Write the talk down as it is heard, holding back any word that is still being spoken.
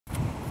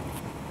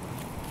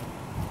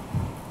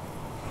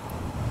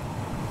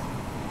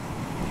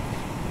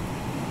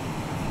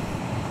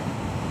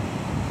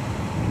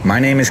My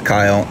name is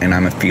Kyle, and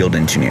I'm a field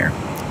engineer.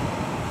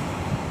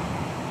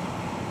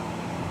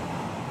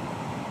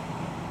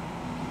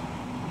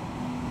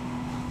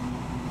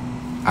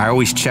 I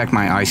always check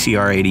my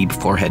iCR80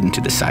 before heading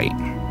to the site.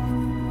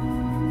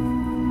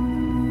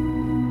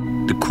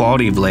 The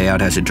quality of layout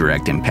has a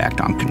direct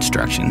impact on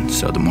construction,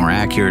 so the more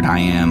accurate I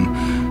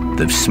am,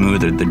 the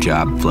smoother the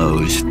job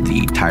flows,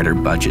 the tighter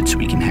budgets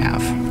we can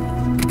have.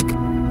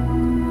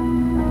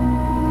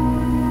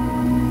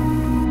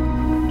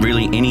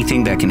 Really,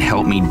 anything that can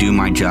help me do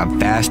my job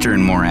faster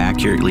and more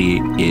accurately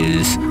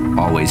is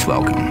always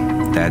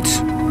welcome.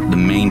 That's the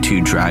main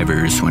two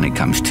drivers when it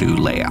comes to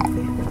layout: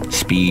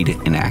 speed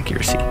and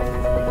accuracy.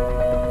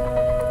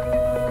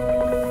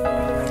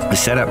 The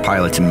setup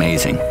pilot's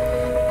amazing.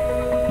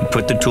 You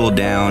put the tool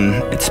down,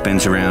 it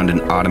spins around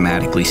and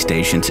automatically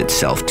stations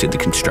itself to the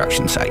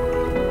construction site.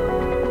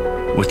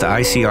 With the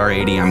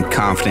iCR80, I'm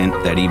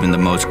confident that even the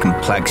most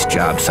complex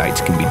job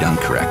sites can be done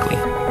correctly.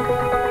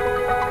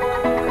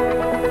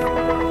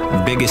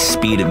 The biggest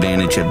speed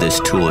advantage of this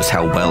tool is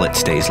how well it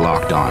stays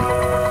locked on.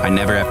 I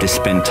never have to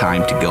spend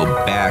time to go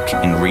back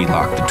and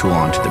relock the tool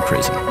onto the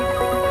prism.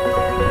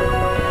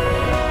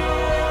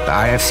 The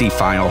IFC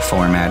file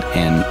format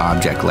and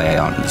object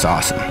layout is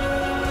awesome.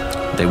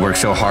 They work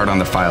so hard on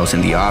the files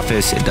in the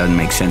office, it doesn't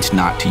make sense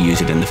not to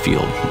use it in the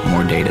field.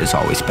 More data is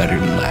always better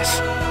than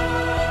less.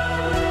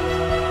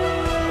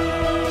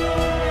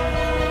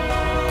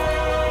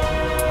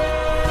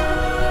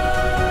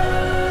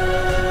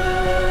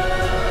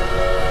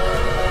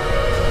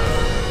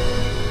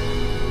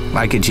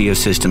 Leica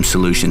Geosystems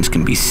solutions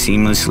can be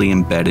seamlessly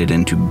embedded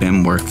into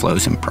BIM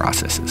workflows and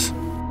processes.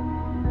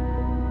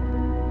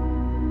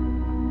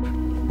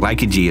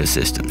 Leica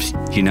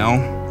Geosystems, you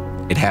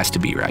know, it has to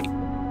be right.